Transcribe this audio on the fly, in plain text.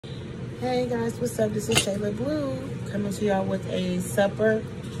Hey guys, what's up? This is Shayla Blue coming to y'all with a supper,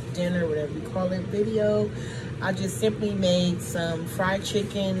 dinner, whatever you call it, video. I just simply made some fried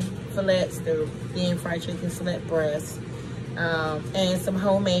chicken fillets, the thin fried chicken fillet breast, and some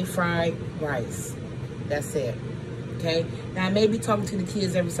homemade fried rice. That's it. Okay. Now I may be talking to the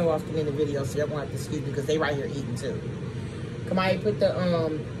kids every so often in the video, so y'all gonna have to excuse me because they right here eating too. Come on, put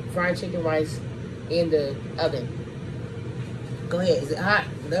the fried chicken rice in the oven. Go ahead. Is it hot?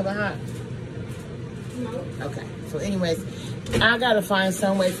 Never hot? No. Okay. So anyways, I gotta find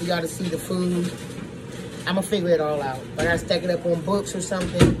some way for y'all to see the food. I'm gonna figure it all out. I gotta stack it up on books or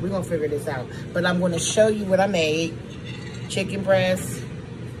something. We're gonna figure this out. But I'm gonna show you what I made. Chicken breast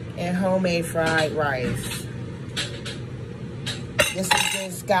and homemade fried rice. This has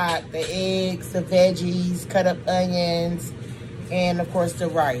just got the eggs, the veggies, cut up onions, and of course the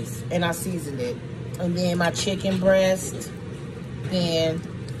rice. And I seasoned it. And then my chicken breast. Then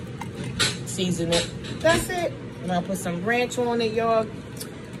season it. That's it. And I'll put some ranch on it, y'all.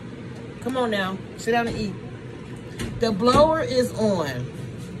 Come on now. Sit down and eat. The blower is on.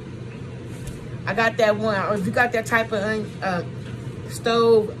 I got that one. Or if you got that type of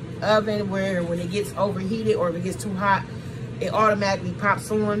stove oven where when it gets overheated or if it gets too hot, it automatically pops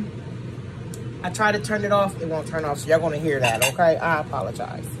on. I try to turn it off. It won't turn off. So y'all going to hear that, okay? I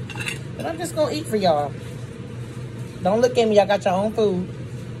apologize. But I'm just going to eat for y'all. Don't look at me. Y'all got your own food.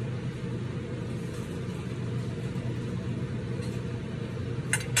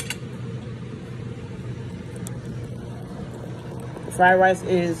 Fried rice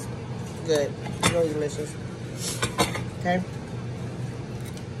is good. It's really delicious. Okay.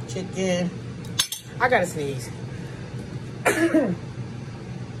 Chicken. I gotta sneeze.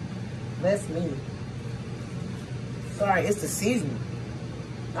 That's me. Sorry, it's the seasoning.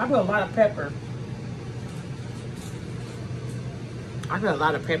 I put a lot of pepper. I put a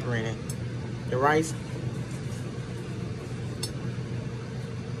lot of pepper in it. The rice.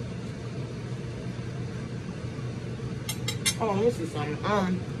 Oh, let me see something.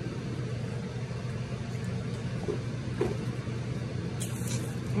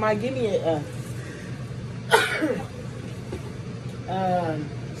 Might give me a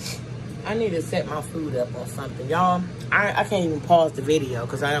I need to set my food up on something, y'all. I can't even pause the video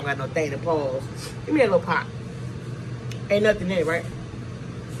because I don't got no thing to pause. Give me a little pop. Ain't nothing in it, right?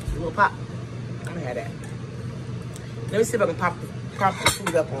 A little pop. I'm gonna have that. Let me see if I can pop the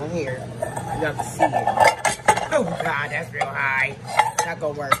food up on here. Y'all can see it. Oh God, that's real high. Not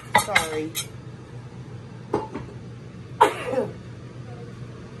gonna work. Sorry.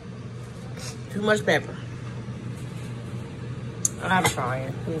 Too much pepper. I'm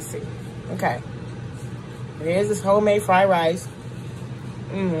trying. Let me see. Okay. Here's this homemade fried rice.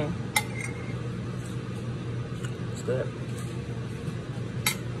 It's good.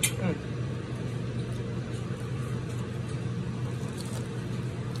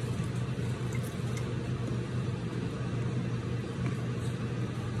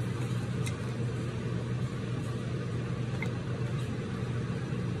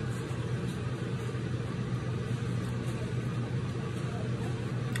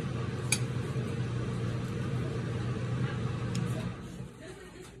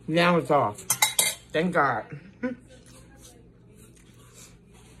 Now it's off. Thank God.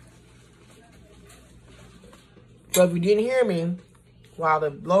 So if you didn't hear me while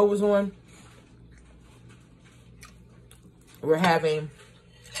the blow was on, we're having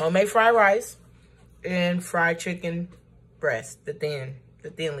homemade fried rice and fried chicken breast, the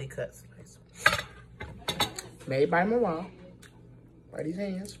thinly cut slice. Made by my mom. By these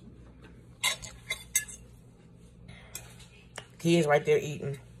hands. Kids right there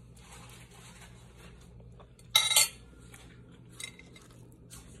eating.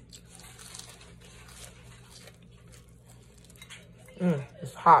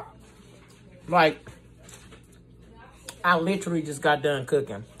 It's hot. Like, I literally just got done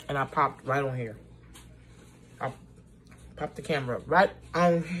cooking and I popped right on here. I popped the camera up right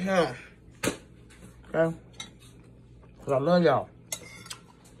on here. Okay? Because I love y'all.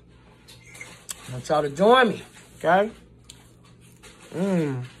 I want y'all to join me. Okay?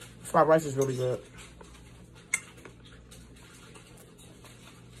 Fried rice is really good.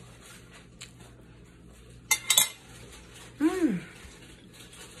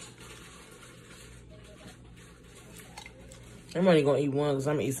 I'm only gonna eat one because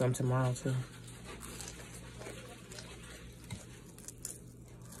I'm gonna eat some tomorrow too.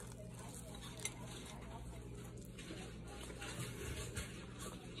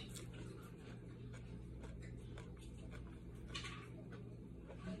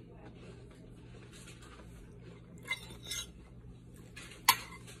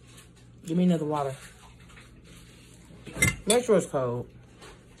 Give me another water. Make sure it's cold.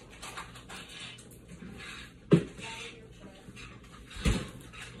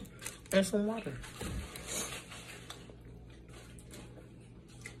 And some water.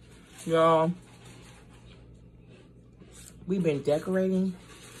 Y'all, we've been decorating,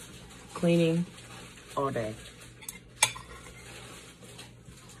 cleaning all day.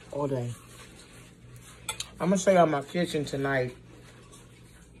 All day. I'm gonna show y'all my kitchen tonight.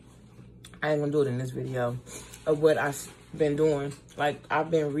 I ain't gonna do it in this video of what I've been doing. Like, I've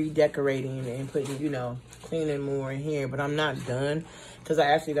been redecorating and putting, you know, cleaning more in here, but I'm not done because I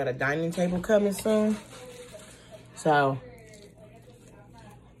actually got a dining table coming soon. So,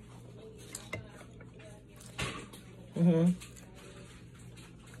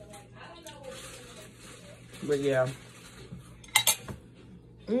 but yeah.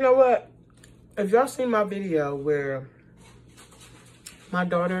 You know what? If y'all seen my video where my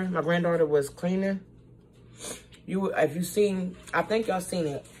granddaughter was cleaning, if you seen, I think y'all seen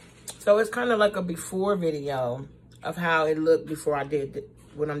it. So it's kind of like a before video of how it looked before I did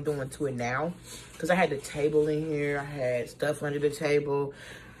what I'm doing to it now. Because I had the table in here, I had stuff under the table.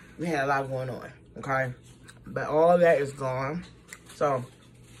 We had a lot going on, okay? But all of that is gone. So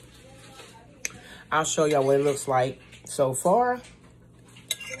I'll show y'all what it looks like so far.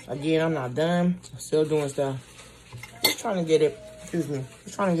 Again, I'm not done. I'm still doing stuff. Just trying to get it, excuse me.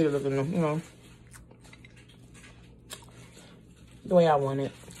 Just trying to get it looking, you know, the way I want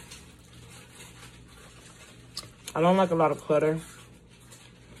it. I don't like a lot of clutter.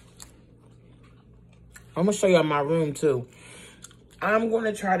 I'm gonna show y'all my room too. I'm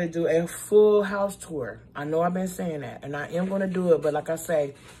gonna try to do a full house tour. I know I've been saying that, and I am gonna do it, but like I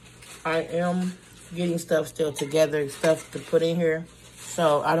say, I am getting stuff still together, stuff to put in here.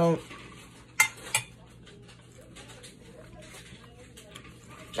 So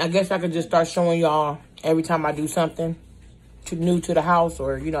I guess I could just start showing y'all every time I do something new to the house,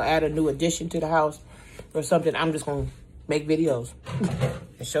 or, you know, add a new addition to the house or something. I'm just gonna make videos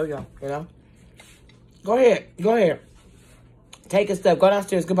and show y'all, you know. Go ahead. Take a step, go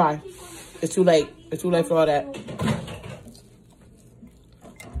downstairs, goodbye. It's too late. It's too late for all that.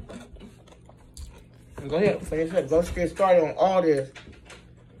 Go ahead, finish up. Go get started on all this.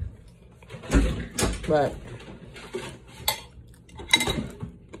 But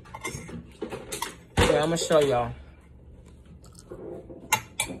yeah, I'm gonna show y'all.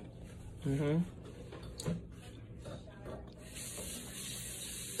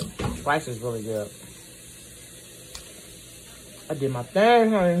 Rice is really good. I did my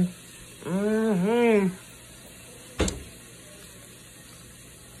thing, honey.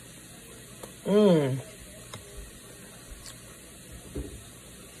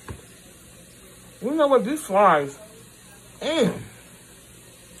 You know what? These fries, they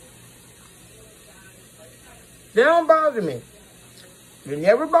don't bother me. They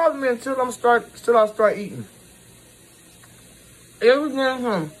never bother me until I start eating. Every damn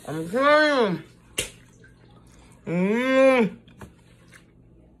time. I'm telling you.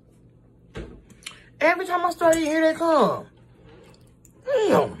 Every time I start eating, here they come.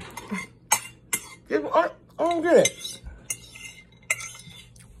 Damn. I don't get it.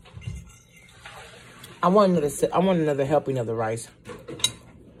 I want another helping of the rice.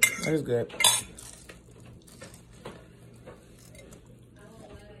 That is good.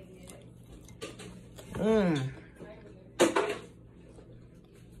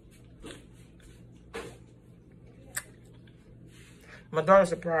 My daughter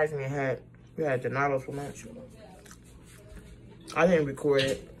surprised me and we had Donatos for lunch. I didn't record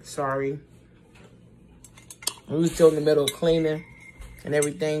it, sorry. We were still in the middle of cleaning and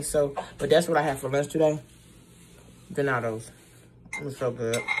everything, so, but that's what I had for lunch today. Donatos. It was so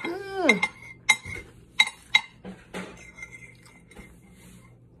good.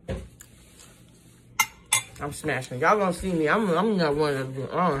 I'm smashing. Y'all gonna see me. I'm not one of them.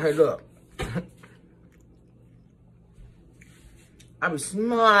 Oh, hey, look. I be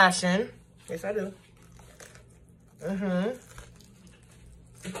smashing. Yes, I do.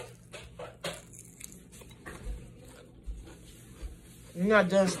 You're not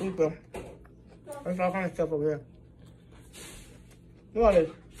done sleeping. There's all kind of stuff over here. Look at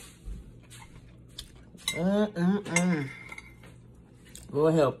this.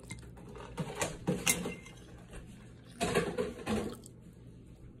 Lord help.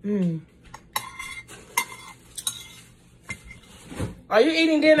 Are you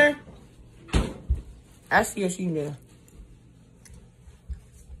eating dinner? I see her eating dinner.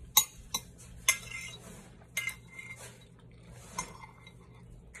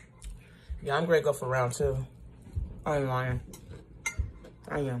 Yeah, I'm gonna go for round two. I ain't lying.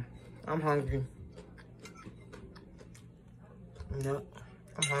 I I'm hungry. Yep.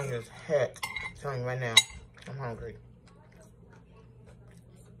 I'm hungry as heck. I'm telling you right now. I'm hungry.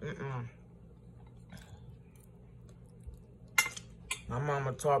 My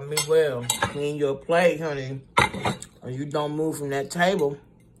mama taught me well. Clean your plate, honey. Or you don't move from that table.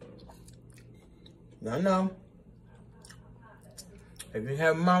 I know. If you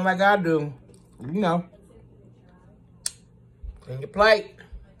have a mom like I do, you know. Clean your plate.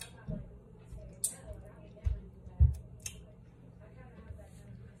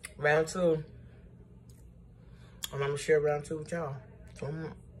 Round 2. And I'm gonna share round 2 with y'all. So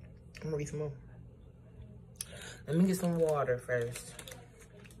I'm gonna eat some more. Let me get some water first.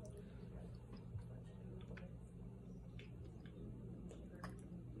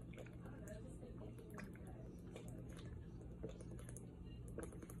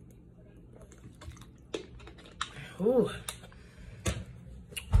 Ooh.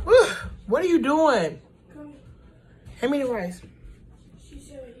 Ooh. What are you doing? Come. Hand me the rice. She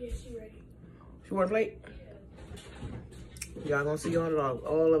said, yeah, she ready. You want a plate? Y'all gonna see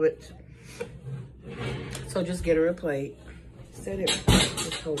all of it. So just get her a plate. Set it.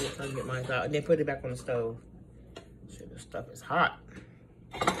 Just hold it till I get mine out. And then put it back on the stove. Shit, this stuff is hot.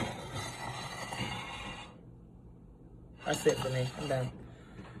 That's it for me. I'm done.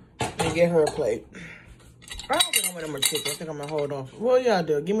 Let me get her a plate. I don't think I'm gonna have chicken. I think I'm gonna hold on. What y'all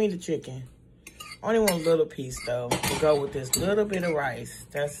do? Give me the chicken. Only one little piece though to go with this little bit of rice.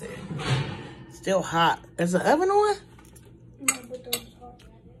 That's it. Still hot. Is the oven on? No, but that was hot.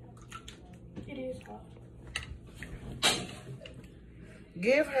 It is hot.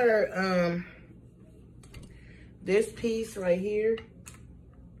 Give her this piece right here.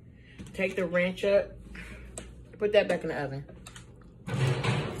 Take the wrench up. Put that back in the oven.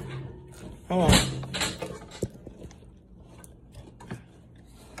 Hold on.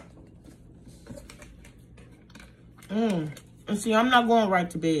 And see, I'm not going right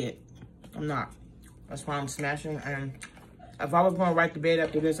to bed. I'm not. That's why I'm smashing. And if I was going right to bed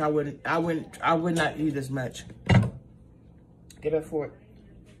after this, I would not eat as much. Get a fork.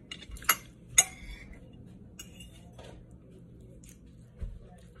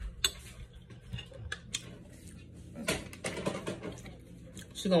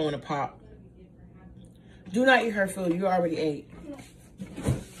 She's gonna want to pop. Do not eat her food. You already ate.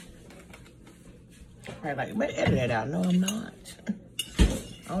 Right, like, but edit that out. No, I'm not.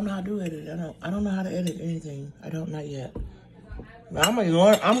 I don't know how to do edit. I don't know how to edit anything. I don't, not yet. But I'm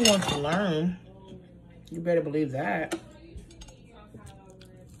going to learn. You better believe that.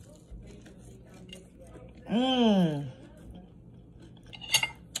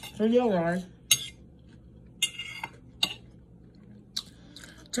 So yeah, guys.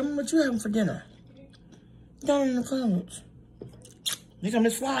 Tell me what you having for dinner. Down in the comments. Here come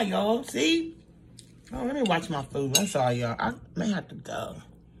this fly, y'all. See? Oh, let me watch my food. I'm sorry, y'all. I may have to go.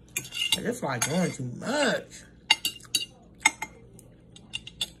 This fly doing too much.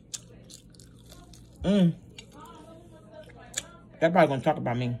 They're probably gonna talk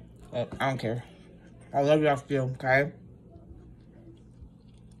about me, but I don't care. I love y'all still, okay?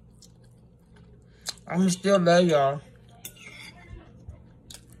 I'm still love y'all.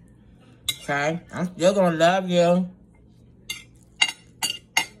 Okay? I'm still gonna love you.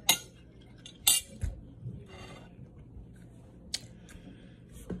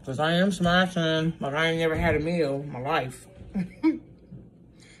 Because I am smashing like I ain't never had a meal in my life.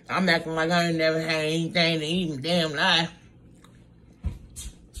 I'm acting like I ain't never had anything to eat in my damn life.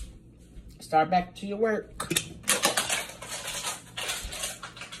 Start back to your work.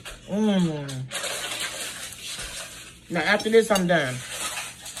 Now after this, I'm done.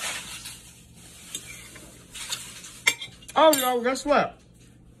 Oh, yo, guess what?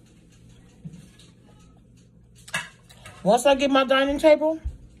 Once I get my dining table,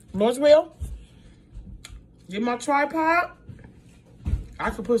 Lord's will, get my tripod, I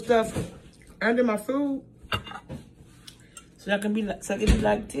can put stuff under my food so I can be like,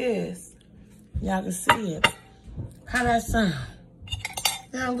 this. Y'all can see it. How that sound?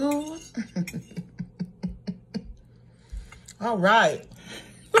 Sound good? All right.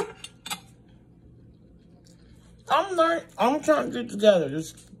 I'm trying to get together.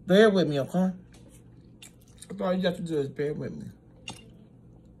 Just bear with me, okay? That's all you have to do is bear with me.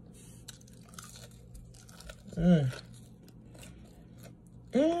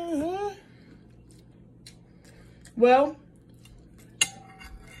 Well,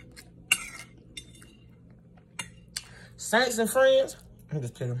 saints and friends, I'm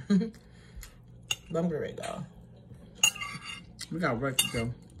just kidding. But I'm ready to go. We got work to do.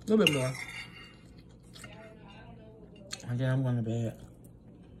 A little bit more. And then I'm going to bed.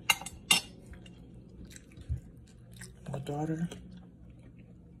 daughter,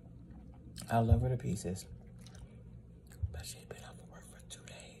 I love her to pieces. But she's been out of work for 2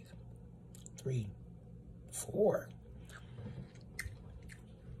 days. 3, 4.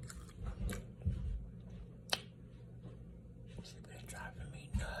 She's been driving me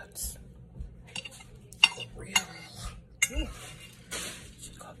nuts. For real.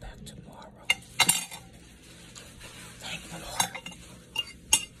 She got back tomorrow. Thank you, Lord.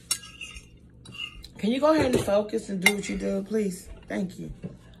 Can you go ahead and focus and do what you do, please? Thank you.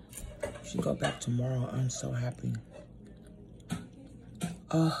 She go back tomorrow. I'm so happy.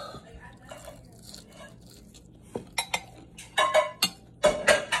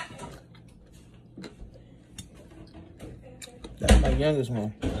 That's my youngest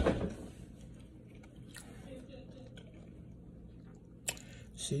one.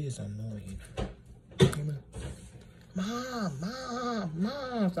 She is annoying. Mom.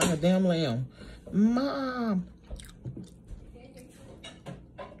 It's like a damn lamb. Mom.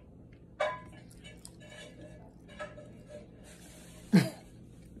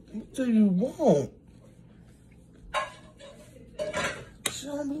 What do you want?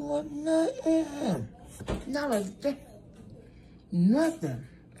 Show me what nothing. Not a thing. Nothing.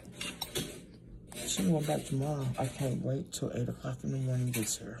 She going back tomorrow. I can't wait till 8 o'clock in the morning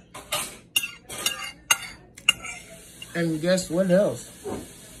gets here. And guess what else?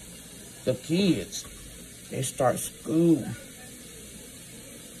 The kids, they start school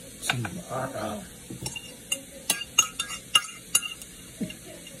tomorrow.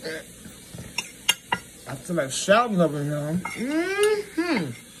 I feel like shouting over here.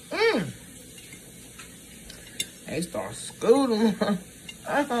 They start school tomorrow.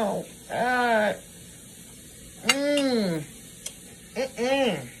 Oh, God.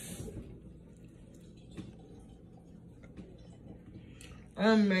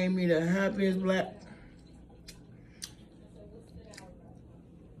 That made me the happiest black.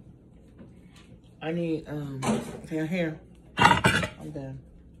 I need, here. I'm done.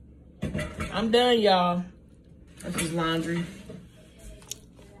 I'm done, y'all. This is laundry.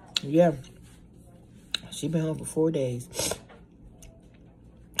 Yeah. She been home for 4 days.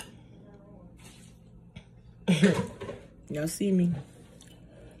 Y'all see me.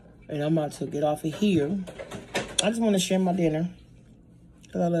 And I'm about to get off of here. I just want to share my dinner.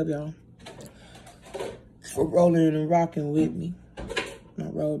 Because I love y'all. For rolling and rocking with me. My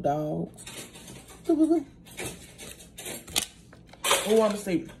road dog. Who want to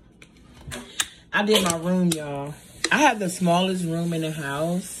sleep? I did my room, y'all. I have the smallest room in the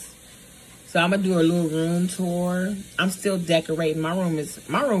house. So I'm going to do a little room tour. I'm still decorating. My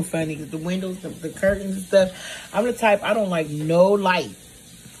room funny because the windows, the curtains and stuff. I'm the type, I don't like no light.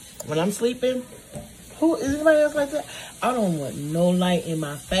 When I'm sleeping, is anybody else like that? I don't want no light in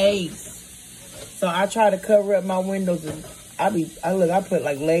my face. So I try to cover up my windows. And I put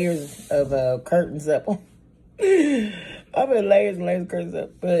like layers of curtains up. I put layers and layers of curtains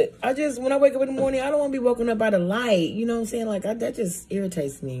up. But when I wake up in the morning, I don't want to be woken up by the light. You know what I'm saying? Like, that just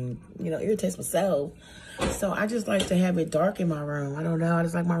irritates me. You know, irritates myself. So I just like to have it dark in my room. I don't know. I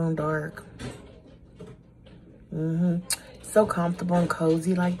just like my room dark. So comfortable and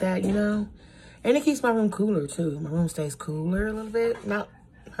cozy like that, you know? And it keeps my room cooler, too. My room stays cooler a little bit. Not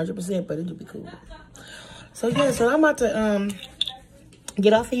 100%, but it'll be cooler. So, yeah. So, I'm about to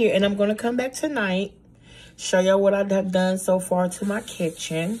get off of here. And I'm going to come back tonight. Show y'all what I have done so far to my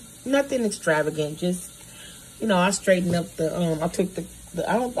kitchen. Nothing extravagant. Just, you know, I straightened up I took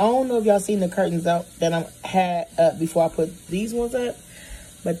I don't know if y'all seen the curtains out that I had up before I put these ones up.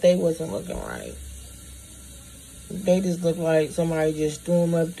 But they wasn't looking right. They just look like somebody just threw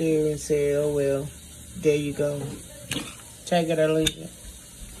them up there and said, oh, well, there you go. Take it or leave it.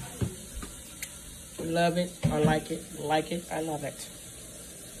 Love it or like it. Like it, I love it.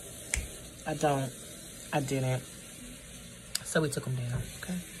 I don't. I didn't. So we took them down,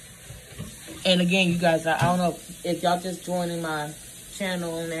 okay? And again, you guys, I don't know if y'all just joining my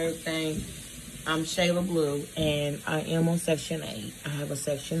channel and everything. I'm Shayla Blue, and I am on Section 8. I have a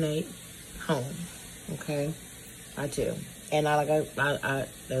Section 8 home, okay? I do. And that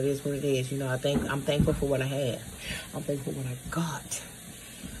is what it is. You know, I'm thankful for what I have. I'm thankful for what I got.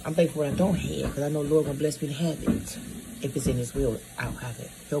 I'm thankful for what I don't have, because I know Lord gonna bless me to have it. If it's in His will, I'll have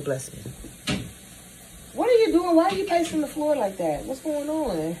it. He'll bless me. What are you doing? Why are you pacing the floor like that? What's going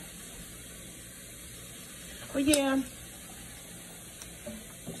on? Oh, yeah.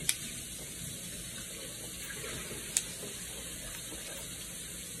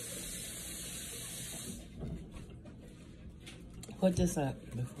 Put this up.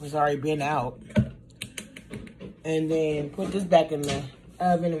 It's already been out. And then put this back in the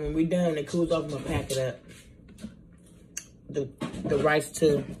oven. And when we're done, it cools off, I'm going to pack it up. the rice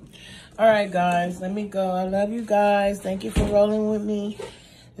too. All right, guys, let me go. I love you guys. Thank you for rolling with me.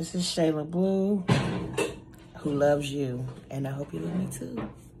 This is Shayla Blue, who loves you, and I hope you love me too.